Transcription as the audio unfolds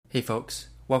Hey folks,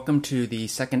 welcome to the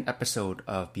second episode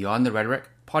of Beyond the Rhetoric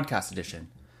Podcast Edition.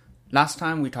 Last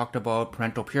time we talked about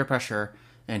parental peer pressure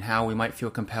and how we might feel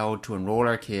compelled to enroll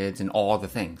our kids in all the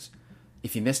things.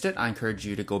 If you missed it, I encourage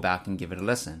you to go back and give it a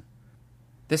listen.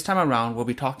 This time around, we'll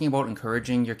be talking about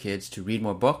encouraging your kids to read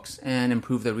more books and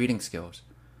improve their reading skills.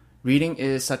 Reading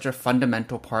is such a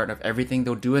fundamental part of everything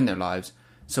they'll do in their lives,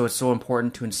 so it's so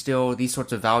important to instill these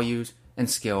sorts of values and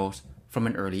skills from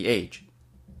an early age.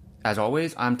 As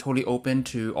always, I'm totally open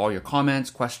to all your comments,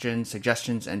 questions,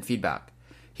 suggestions, and feedback.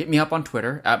 Hit me up on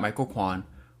Twitter at Michael Kwan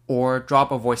or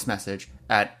drop a voice message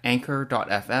at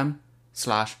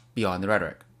anchor.fm/Beyond the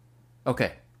Rhetoric.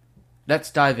 Okay,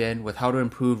 let's dive in with how to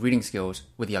improve reading skills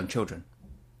with young children.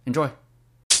 Enjoy!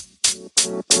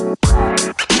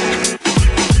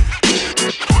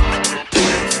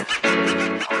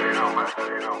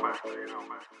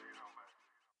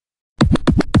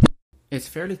 It's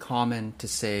fairly common to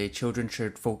say children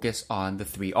should focus on the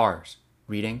 3 R's: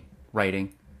 reading,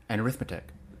 writing, and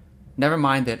arithmetic. Never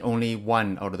mind that only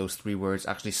one out of those 3 words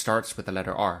actually starts with the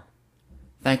letter R.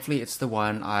 Thankfully, it's the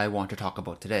one I want to talk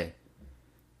about today.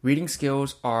 Reading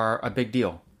skills are a big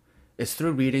deal. It's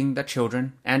through reading that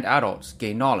children and adults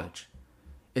gain knowledge.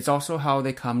 It's also how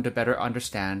they come to better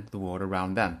understand the world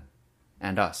around them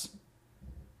and us.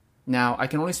 Now, I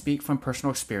can only speak from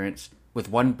personal experience with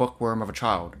one bookworm of a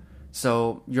child,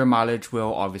 so your mileage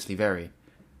will obviously vary.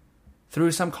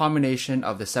 Through some combination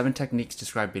of the 7 techniques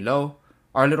described below,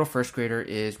 our little first grader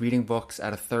is reading books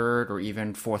at a 3rd or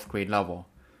even 4th grade level.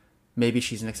 Maybe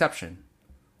she's an exception,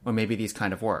 or maybe these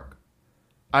kind of work.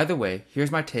 Either way, here's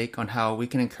my take on how we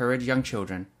can encourage young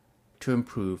children to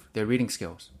improve their reading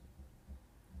skills.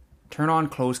 Turn on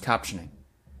closed captioning.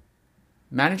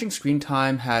 Managing screen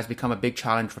time has become a big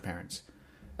challenge for parents.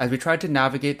 As we tried to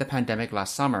navigate the pandemic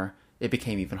last summer, it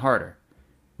became even harder.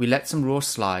 We let some rules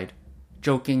slide,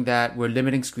 joking that we're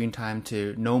limiting screen time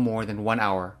to no more than 1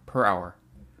 hour per hour.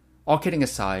 All kidding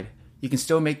aside, you can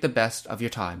still make the best of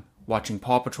your time watching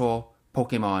Paw Patrol,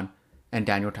 Pokemon, and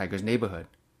Daniel Tiger's Neighborhood.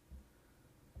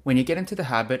 When you get into the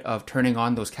habit of turning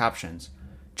on those captions,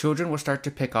 children will start to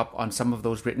pick up on some of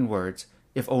those written words,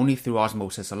 if only through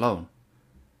osmosis alone.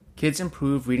 Kids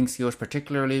improve reading skills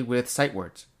particularly with sight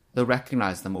words. They'll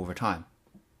recognize them over time.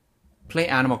 Play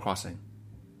Animal Crossing.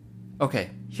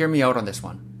 Okay, hear me out on this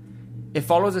one. It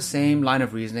follows the same line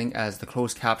of reasoning as the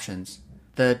closed captions.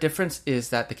 The difference is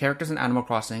that the characters in Animal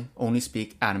Crossing only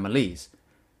speak animalese.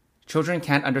 Children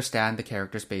can't understand the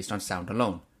characters based on sound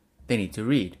alone. They need to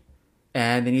read.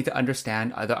 And they need to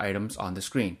understand other items on the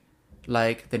screen,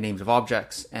 like the names of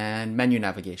objects and menu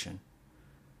navigation.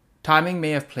 Timing may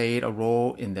have played a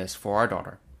role in this for our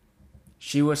daughter.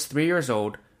 She was 3 years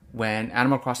old when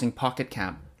Animal Crossing Pocket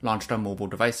Camp launched on mobile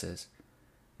devices.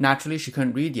 Naturally, she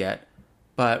couldn't read yet,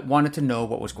 but wanted to know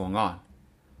what was going on.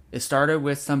 It started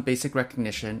with some basic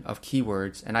recognition of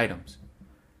keywords and items.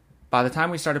 By the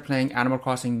time we started playing Animal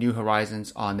Crossing New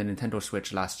Horizons on the Nintendo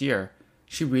Switch last year,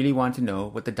 she really wanted to know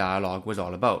what the dialogue was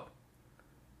all about.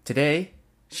 Today,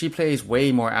 she plays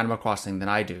way more Animal Crossing than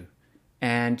I do,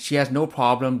 and she has no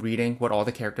problem reading what all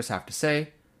the characters have to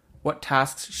say, what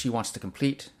tasks she wants to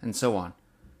complete, and so on.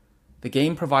 The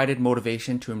game provided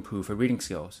motivation to improve her reading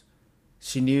skills.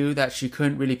 She knew that she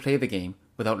couldn't really play the game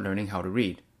without learning how to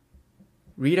read.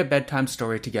 Read a bedtime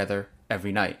story together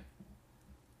every night.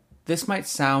 This might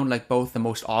sound like both the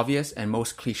most obvious and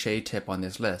most cliché tip on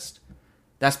this list.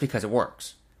 That's because it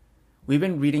works. We've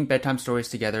been reading bedtime stories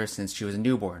together since she was a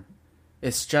newborn.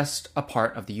 It's just a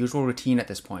part of the usual routine at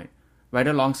this point, right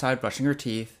alongside brushing her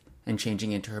teeth and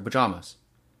changing into her pajamas.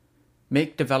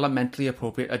 Make developmentally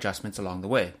appropriate adjustments along the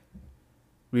way.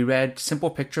 We read simple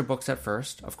picture books at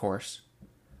first, of course.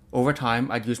 Over time,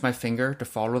 I'd use my finger to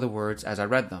follow the words as I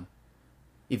read them.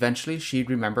 Eventually, she'd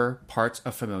remember parts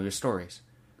of familiar stories.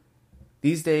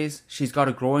 These days, she's got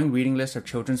a growing reading list of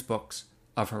children's books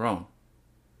of her own.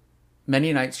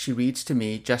 Many nights she reads to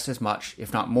me just as much,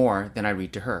 if not more, than I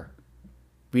read to her.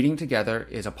 Reading together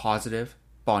is a positive,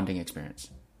 bonding experience.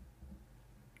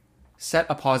 Set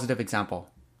a positive example.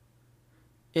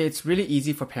 It's really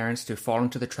easy for parents to fall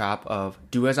into the trap of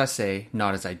do as I say,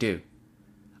 not as I do.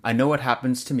 I know what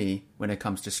happens to me when it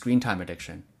comes to screen time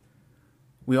addiction.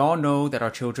 We all know that our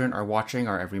children are watching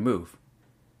our every move.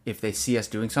 If they see us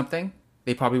doing something,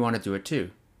 they probably want to do it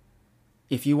too.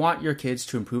 If you want your kids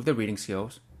to improve their reading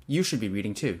skills, you should be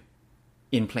reading too,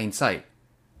 in plain sight,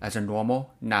 as a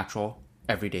normal, natural,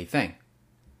 everyday thing.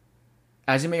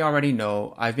 As you may already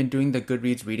know, I've been doing the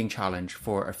Goodreads Reading Challenge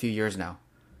for a few years now.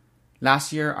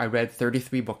 Last year, I read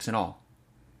 33 books in all.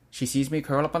 She sees me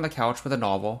curl up on the couch with a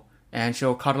novel, and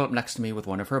she'll cuddle up next to me with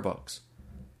one of her books.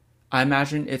 I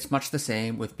imagine it's much the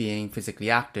same with being physically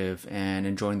active and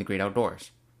enjoying the great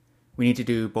outdoors. We need to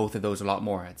do both of those a lot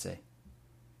more, I'd say.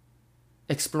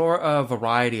 Explore a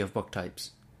variety of book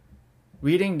types.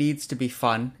 Reading needs to be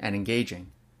fun and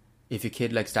engaging. If your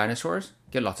kid likes dinosaurs,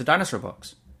 get lots of dinosaur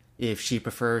books. If she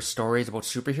prefers stories about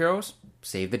superheroes,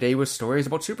 save the day with stories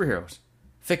about superheroes.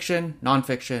 Fiction,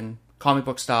 non-fiction, comic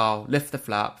book style, lift the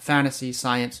flap, fantasy,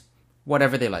 science,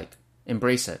 whatever they like.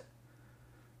 Embrace it.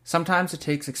 Sometimes it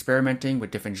takes experimenting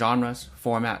with different genres,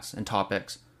 formats, and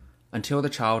topics until the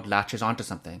child latches onto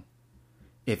something.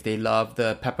 If they love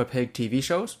the Peppa Pig TV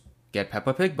shows, get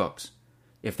Peppa Pig books.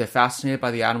 If they're fascinated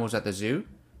by the animals at the zoo,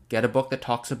 get a book that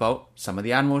talks about some of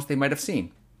the animals they might have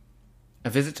seen. A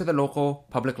visit to the local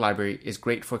public library is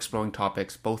great for exploring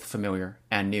topics both familiar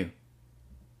and new.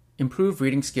 Improve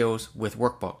reading skills with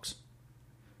workbooks.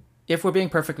 If we're being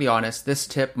perfectly honest, this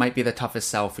tip might be the toughest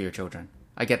sell for your children.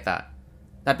 I get that.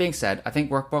 That being said, I think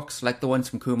workbooks, like the ones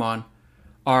from Kumon,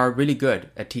 are really good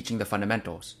at teaching the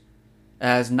fundamentals.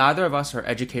 As neither of us are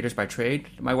educators by trade,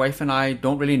 my wife and I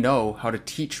don't really know how to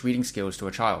teach reading skills to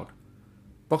a child.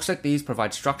 Books like these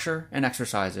provide structure and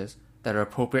exercises that are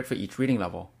appropriate for each reading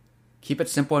level. Keep it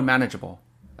simple and manageable.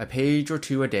 A page or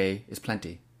two a day is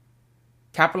plenty.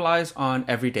 Capitalize on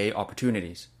everyday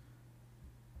opportunities.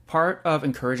 Part of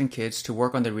encouraging kids to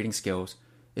work on their reading skills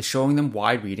is showing them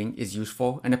why reading is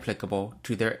useful and applicable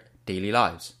to their daily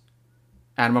lives.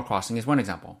 Animal Crossing is one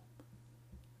example.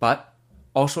 But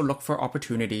also look for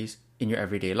opportunities in your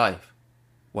everyday life.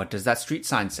 What does that street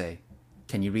sign say?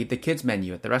 Can you read the kids'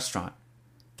 menu at the restaurant?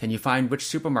 Can you find which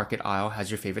supermarket aisle has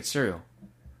your favorite cereal?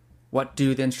 What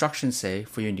do the instructions say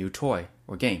for your new toy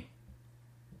or game?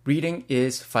 Reading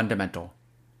is fundamental.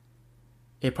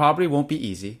 It probably won't be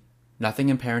easy. Nothing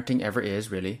in parenting ever is,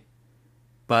 really.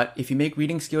 But if you make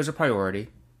reading skills a priority,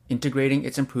 integrating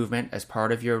its improvement as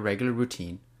part of your regular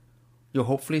routine, you'll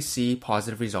hopefully see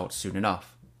positive results soon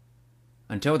enough.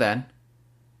 Until then,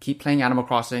 keep playing Animal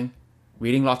Crossing,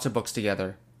 reading lots of books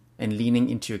together, and leaning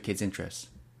into your kids' interests.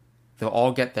 They'll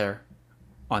all get there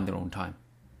on their own time.